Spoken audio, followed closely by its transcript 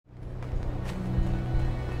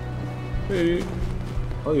Hey.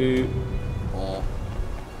 Hey. Oh.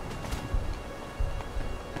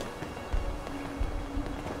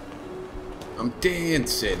 I'm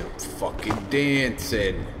dancing. I'm fucking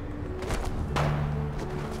dancing.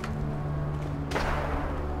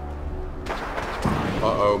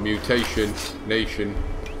 Uh-oh, mutation. Nation.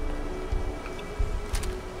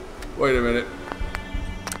 Wait a minute.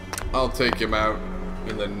 I'll take him out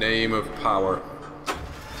in the name of power.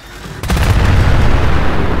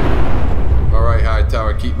 Alright,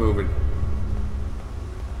 Hightower, keep moving.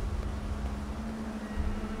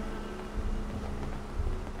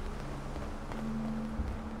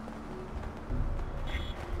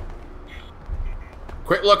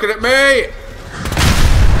 Quit looking at me!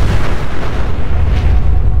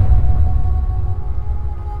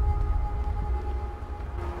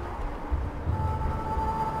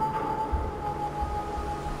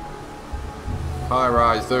 High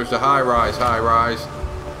rise, there's the high rise, high rise.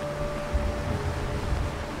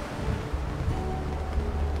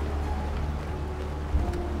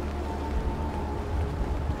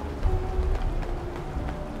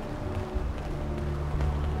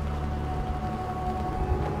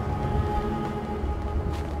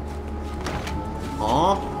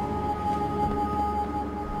 Huh?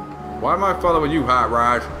 Why am I following you, high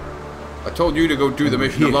rise? I told you to go do the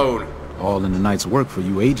mission alone. All in the night's work for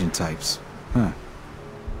you agent types. Huh.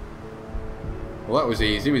 Well, that was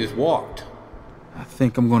easy. We just walked. I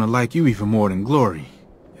think I'm gonna like you even more than Glory.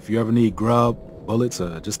 If you ever need grub, bullets,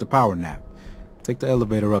 or just a power nap, take the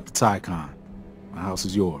elevator up to Tyrannicon. My house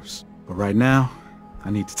is yours. But right now, I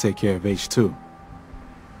need to take care of H2.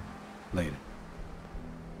 Later.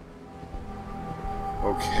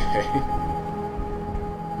 Okay.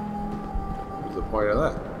 What's the point of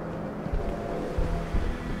that?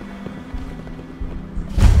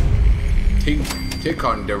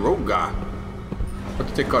 Ticonderoga.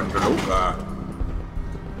 What's Ticonderoga?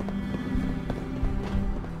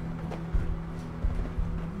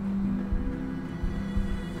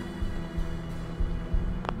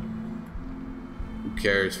 Who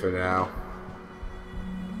cares for now?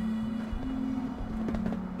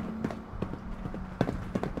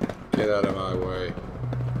 Get out of my way.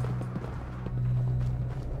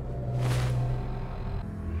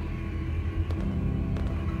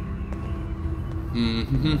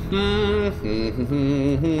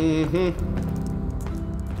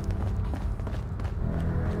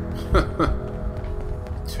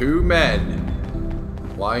 Two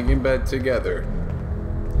men lying in bed together.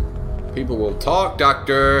 People will talk,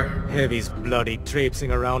 Doctor. Heavy's bloody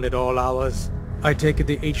traipsing around at all hours. I take it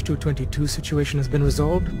the H222 situation has been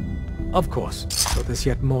resolved? Of course, but there's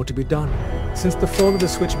yet more to be done. Since the fall of the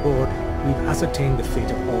switchboard, we've ascertained the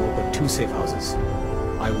fate of all but 2 safe houses.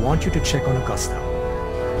 I want you to check on Augusta.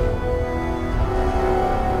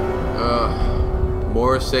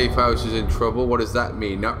 More safe houses in trouble? What does that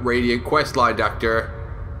mean? Not Radiant Questline, Doctor.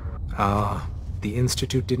 The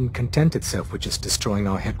Institute didn't content itself with just destroying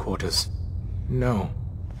our headquarters. No.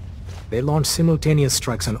 They launched simultaneous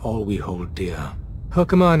strikes on all we hold dear.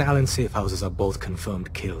 Herkimer and Allen's safe houses are both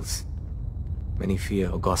confirmed kills. Many fear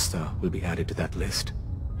Augusta will be added to that list.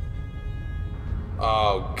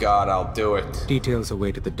 Oh God, I'll do it. Details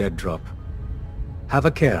await at the dead drop. Have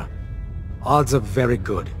a care. Odds are very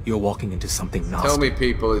good you're walking into something nasty. Tell me,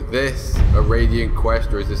 people, is this a Radiant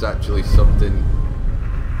quest or is this actually something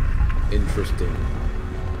interesting?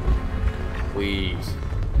 Please.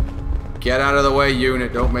 Get out of the way,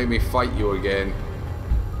 unit. Don't make me fight you again.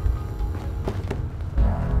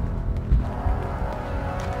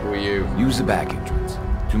 Who are you? Use the back entrance.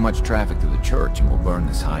 Too much traffic through the church and we'll burn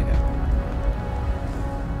this hideout.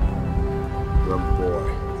 Rum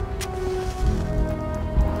boy.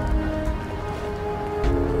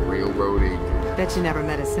 Railroad agent. Bet you never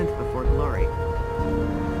met a synth before Glory.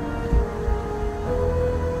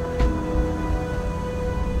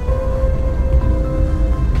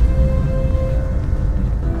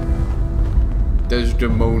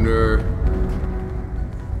 Desdemona.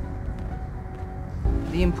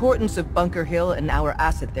 The importance of Bunker Hill and our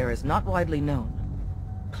asset there is not widely known.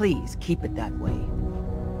 Please keep it that way.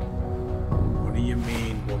 What do you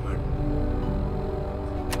mean, woman?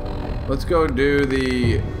 Let's go do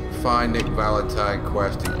the Find Nick Valentine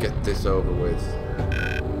quest and get this over with.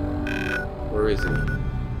 Where is he?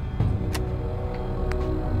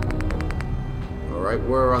 Alright,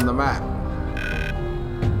 we're on the map.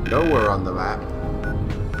 Nowhere on the map.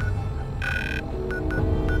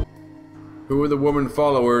 Who are the woman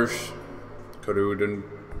followers? Karuden.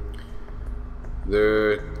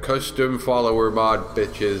 The custom follower mod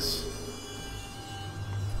bitches.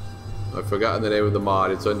 I've forgotten the name of the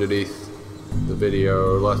mod. It's underneath the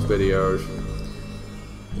video, last videos,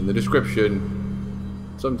 in the description.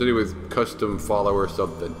 Something to do with custom follower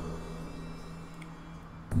something.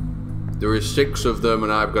 There is 6 of them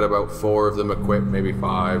and I've got about 4 of them equipped, maybe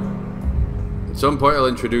 5. At some point I'll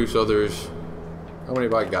introduce others. How many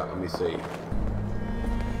have I got? Let me see.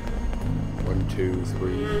 1, 2,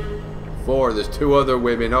 3, 4. There's 2 other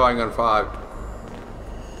women. Oh, hang on, 5.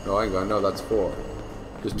 No, hang on. No, that's 4.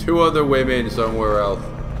 There's 2 other women somewhere else.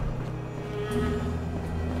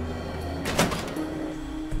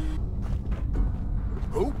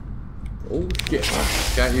 Oh shit.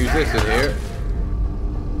 Can't use this in here.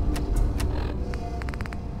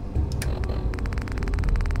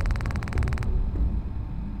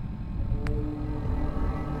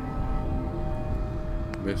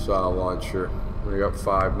 Missile launcher. We got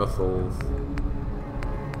 5 missiles.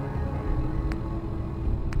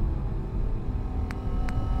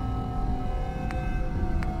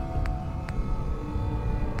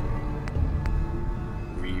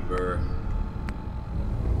 Reaver.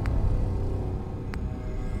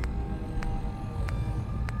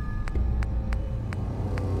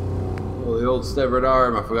 Oh, the old severed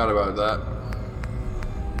arm. I forgot about that.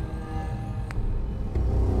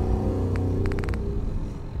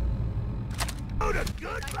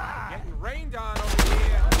 Getting rained on over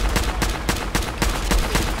here.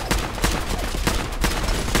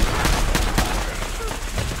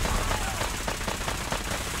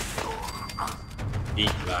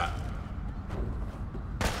 Eat that.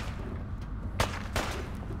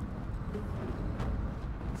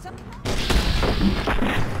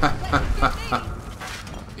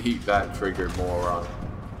 Eat that, triggered moron.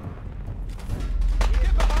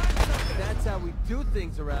 Get behind something. That's how we do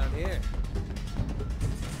things around here.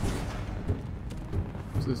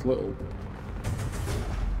 What's this little?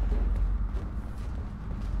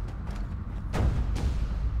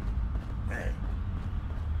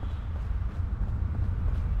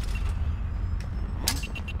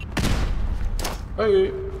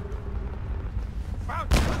 Hey.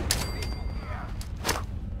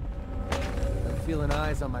 I'm feeling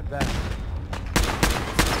eyes on my back.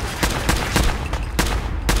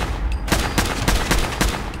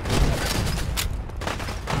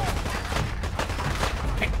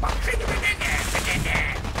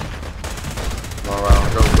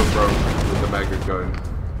 Alright, go for broke with the mega gun.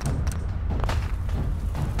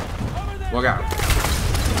 Look out.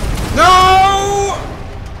 No!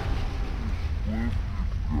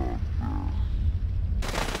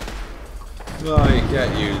 No, you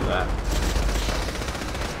can't use that.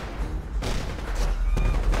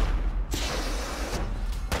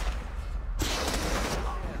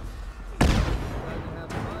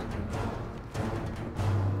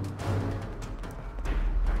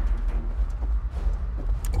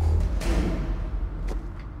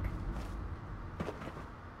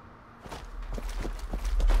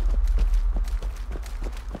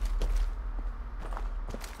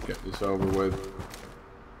 Get this over with.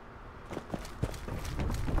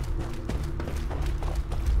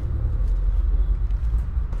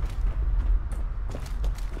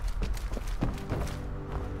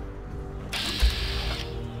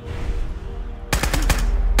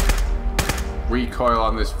 Recoil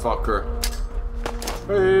on this fucker.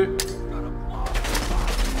 Hey.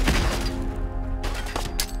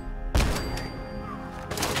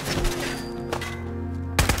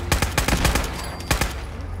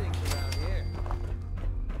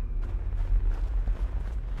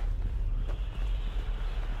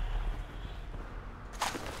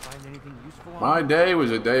 My day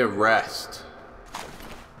was a day of rest.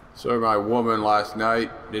 Saw my woman last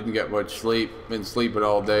night. Didn't get much sleep. Been sleeping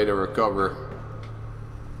all day to recover.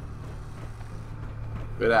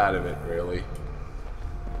 Bit out of it, really.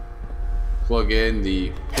 Plug in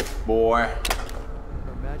the Pip-Boy.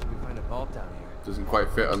 Imagine we find a vault down here. Doesn't quite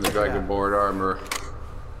fit on the Dragonborn armor.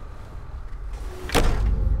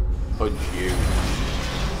 Punch you.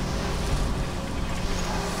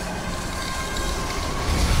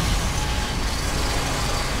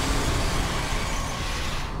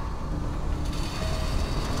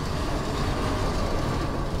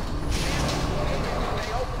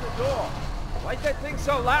 Why's that thing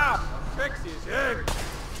so loud? Fixie's in.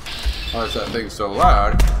 Why is that thing so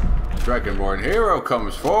loud? Dragonborn hero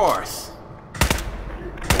comes forth.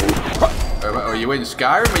 Are you in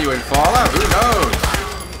Skyrim? Are you in Fallout? Who knows?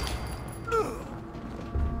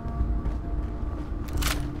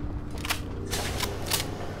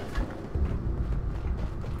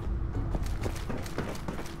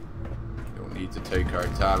 Don't need to take our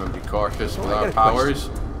time and be cautious with our powers.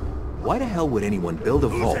 Why the hell would anyone build a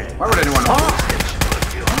vault? Why would anyone?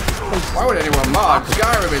 Why would anyone mod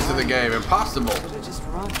Skyrim into the game? Impossible.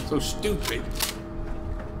 So stupid.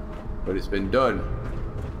 But it's been done.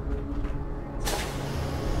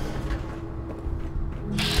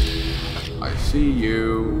 I see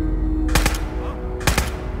you.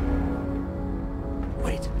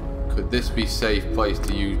 Wait. Could this be safe place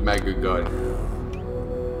to use Mega Gun?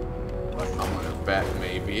 I'm gonna bet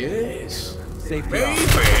maybe it is. Safety maybe.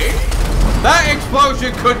 That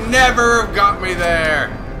explosion could never have got me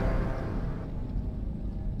there.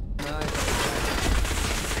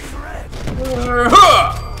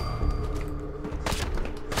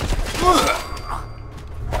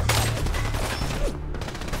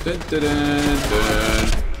 Dun, dun, dun, dun.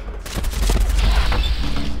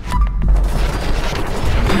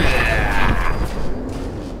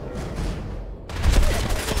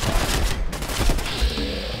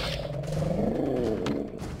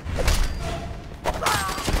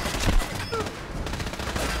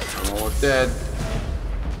 Almost dead.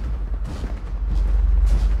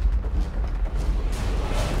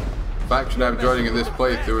 Faction I'm joining in this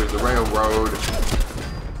playthrough is the Railroad.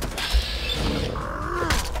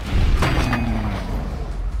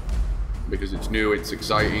 Because it's new, it's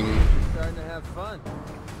exciting. Starting to have fun.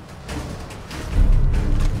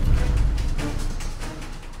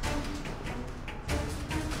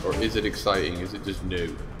 Or is it exciting? Is it just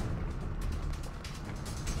new?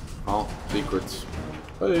 Oh, secrets.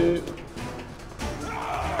 Hey.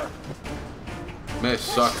 Miss,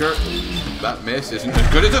 sucker. That miss isn't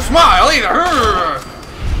as good as a smile either.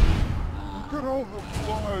 Get all the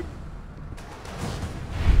blood.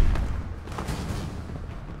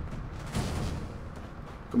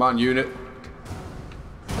 Come on, unit.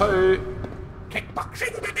 Hey.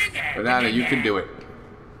 Banana, you can do it.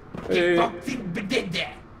 Hey.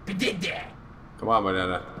 Come on,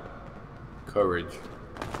 Banana. Courage.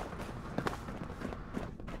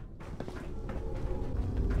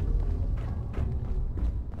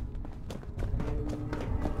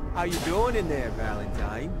 How you doing in there,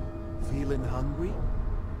 Valentine? Feeling hungry?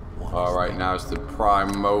 Alright, now's the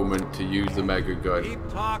prime moment to use the Mega Gun. Keep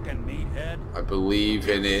talking, meathead. I believe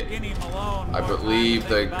in it. Skinny Malone. I believe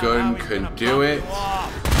the gun can do it.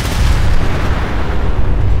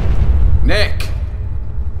 Nick!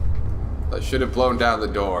 That should have blown down the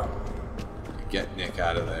door. Get Nick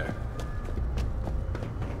out of there.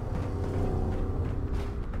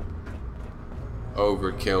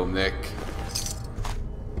 Overkill, Nick.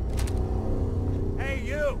 Hey,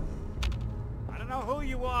 you! I don't know who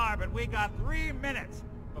you are, but we got 3 minutes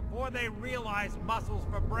before they realize muscles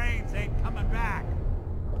for brains ain't coming back.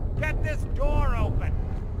 Get this door open!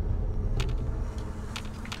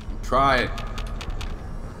 Try it.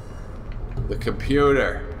 The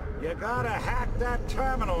computer. You gotta hack that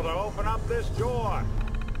terminal to open up this door.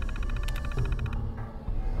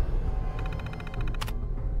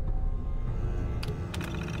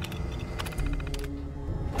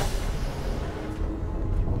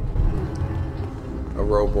 A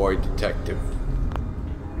Roboy detective.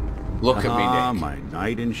 Look at me, Nick. My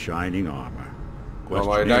knight in shining armor. Well,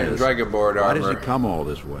 my knight in Dragonborn why does armor. it come all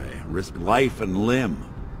this way? Risk life and limb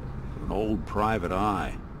for an old private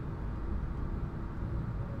eye.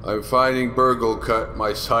 I'm finding Burglecut,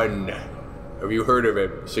 my son. Have you heard of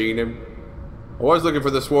him? Seen him? I was looking for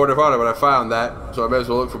the Sword of Honor, but I found that, so I may as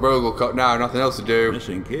well look for Burglecut now. Nothing else to do.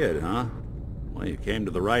 Missing kid, huh? Well, you came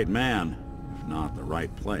to the right man, if not the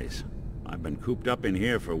right place. I've been cooped up in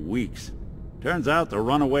here for weeks. Turns out the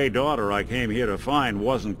runaway daughter I came here to find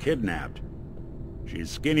wasn't kidnapped. She's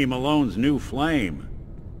Skinny Malone's new flame.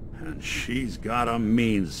 And she's got a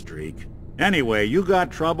mean streak. Anyway, you got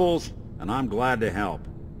troubles, and I'm glad to help.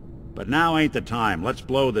 But now ain't the time. Let's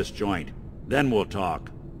blow this joint. Then we'll talk.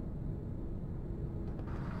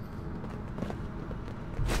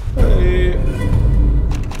 Hey.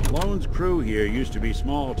 Malone's crew here used to be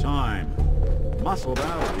small time. Muscled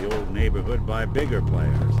out of the old neighborhood by bigger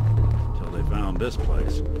players. Until they found this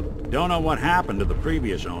place. Don't know what happened to the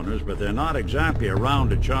previous owners, but they're not exactly around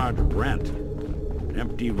to charge rent. An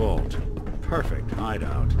empty vault. Perfect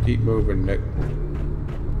hideout. Keep moving, Nick.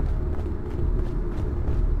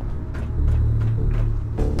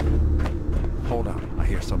 Hold on, I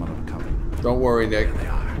hear some of them coming. Don't worry, Nick. There they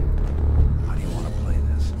are. How do you want to play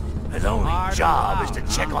this? His only job is to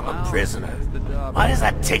check on the prisoner. Why does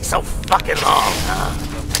that take so fucking long, huh?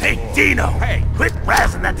 Hey, Dino! Hey, quit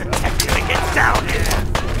razzing that detective and get down here!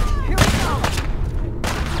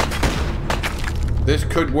 This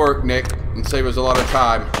could work, Nick, and save us a lot of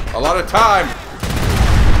time. A lot of time!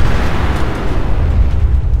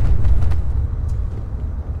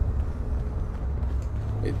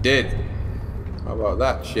 It did. How about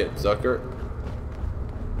that shit, sucker?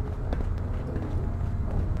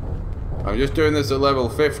 I'm just doing this at level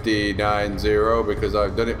 50-90 because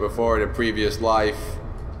I've done it before in a previous life.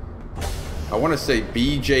 I want to say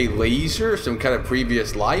BJ Laser, some kind of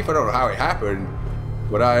previous life. I don't know how it happened,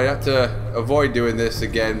 but I had to avoid doing this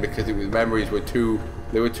again because memories were too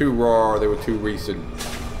raw, they were too recent.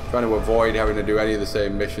 Trying to avoid having to do any of the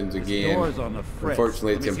same missions again.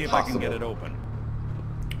 Unfortunately, it's impossible. Get it open.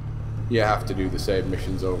 You have to do the same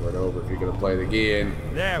missions over and over if you're going to play the game.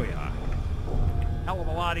 There we are. Hell of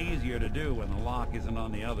a lot easier to do when the lock isn't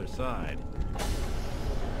on the other side.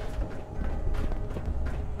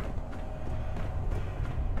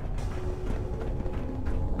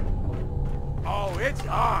 Oh, it's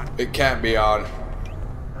on. It can't be on.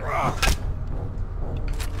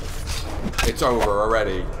 It's over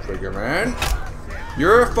already, Trigger Man.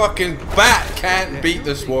 Your fucking bat can't beat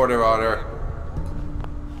the Sword of Honor.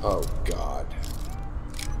 Oh God.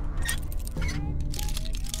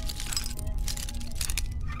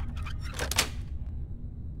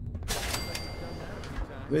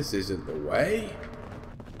 This isn't the way.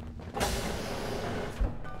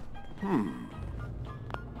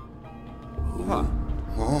 Huh?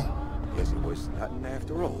 Guess it was nothing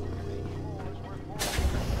after all.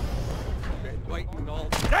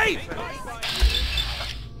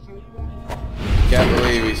 Can't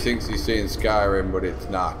believe he thinks he's seeing Skyrim, but it's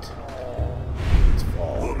not. It's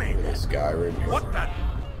Fall. It's Skyrim. What the?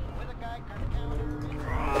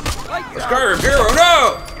 Skyrim hero,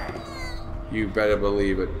 no! You better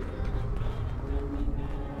believe it.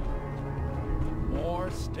 More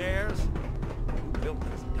stairs? Who built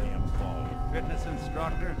this damn fall? Fitness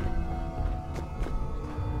instructor?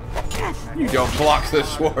 You don't block the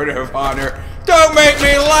Sword of Honor. Don't make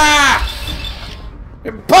me laugh!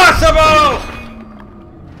 Impossible!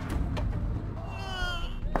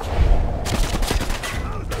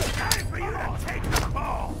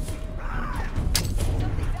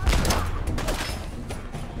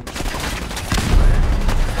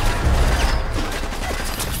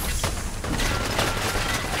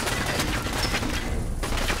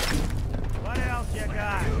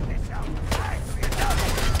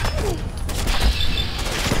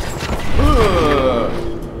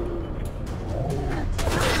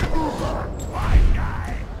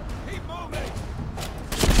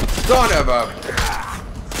 Son of a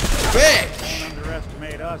bitch! Don't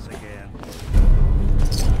underestimate us again.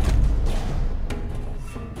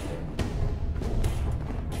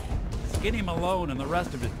 Skinny Malone and the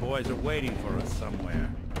rest of his boys are waiting for us somewhere.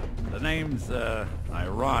 The name's,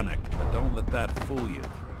 ironic, but don't let that fool you.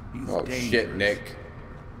 He's dangerous. Shit, Nick.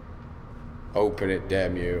 Open it,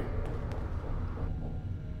 damn you.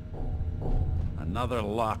 Another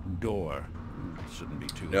locked door. Shouldn't be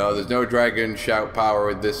too No, there's no dragon shout power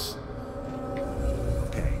with this.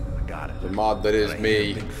 Okay, I got it. The mod that is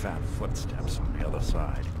me. Big fat footsteps on the other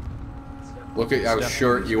side. Look at how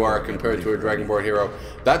short you are compared to a Dragonborn hero.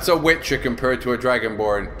 That's a Witcher compared to a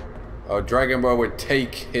Dragonborn. A Dragonborn would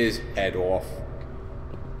take his head off.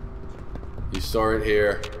 You saw it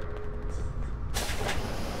here.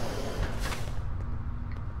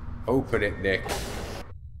 Open it, Nick.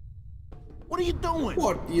 What are you doing?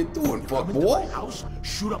 What are you doing, fuck Come into boy? my house,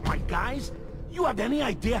 shoot up my guys? You have any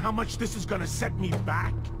idea how much this is gonna set me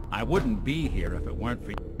back? I wouldn't be here if it weren't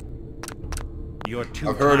for your two.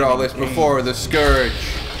 I've heard all this before, the Scourge.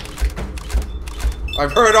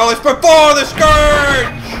 I've heard all this before, the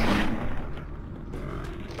Scourge!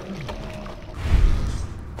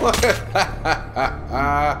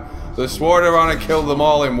 The Sword of Honor killed them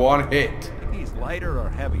all in one hit. He's lighter or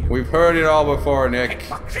heavier? We've heard it all before, Nick.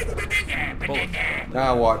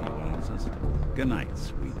 Now what? Good night,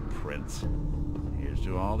 sweet prince. Here's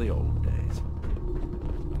to all the old days.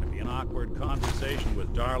 It's gonna be an awkward conversation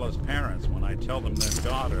with Darla's parents when I tell them their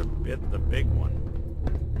daughter bit the big one.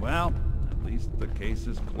 Well, at least the case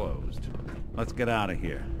is closed. Let's get out of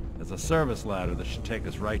here. There's a service ladder that should take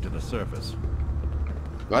us right to the surface.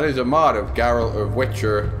 That is a mod of Geralt of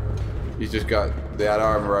Witcher. He's just got that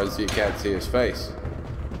armor on so you can't see his face.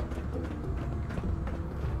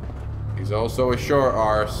 He's also a short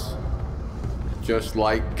arse, just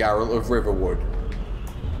like Geralt of Riverwood.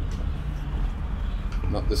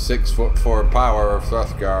 Not the 6'4" power of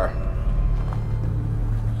Throthgar.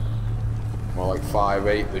 More like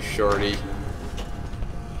 5'8", the shorty.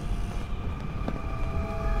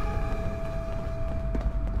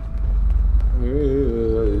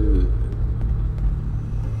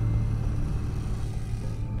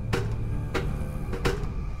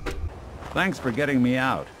 Thanks for getting me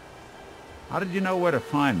out. How did you know where to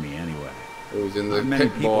find me, anyway? It was in the Many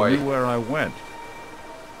pit, people boy. knew where I went.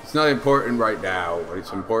 It's not important right now, but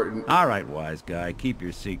it's important. All right, wise guy, keep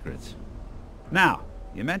your secrets. Now,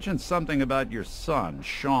 You mentioned something about your son,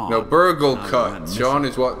 Sean. No, Burgle Cut. Sean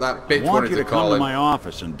is what that bitch I want wanted you to to call come to him. my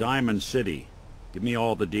office in Diamond City. Give me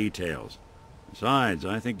all the details. Besides,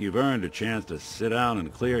 I think you've earned a chance to sit down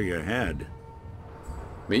and clear your head.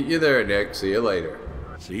 Meet you there, Nick. See you later.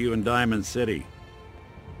 See you in Diamond City.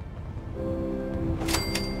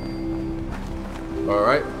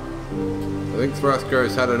 Alright. I think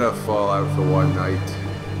Throthgar's had enough Fallout for one night.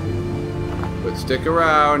 But stick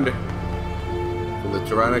around for the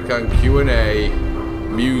Tyrannicon Q&A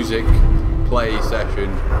music play session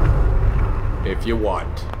if you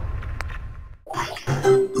want.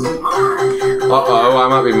 Uh-oh, I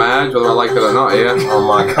might be mad whether I like it or not here. Oh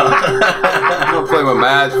my god. I'm not playing with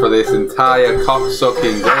Mads for this entire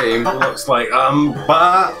cocksucking game. Looks like I'm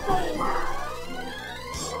back.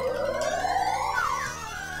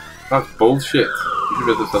 That's bullshit. You should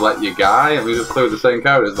be able to select your guy and we just play with the same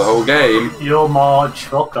characters the whole game. You're Marge,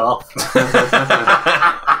 fuck off. Let's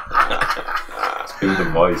do the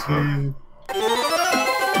voice, man.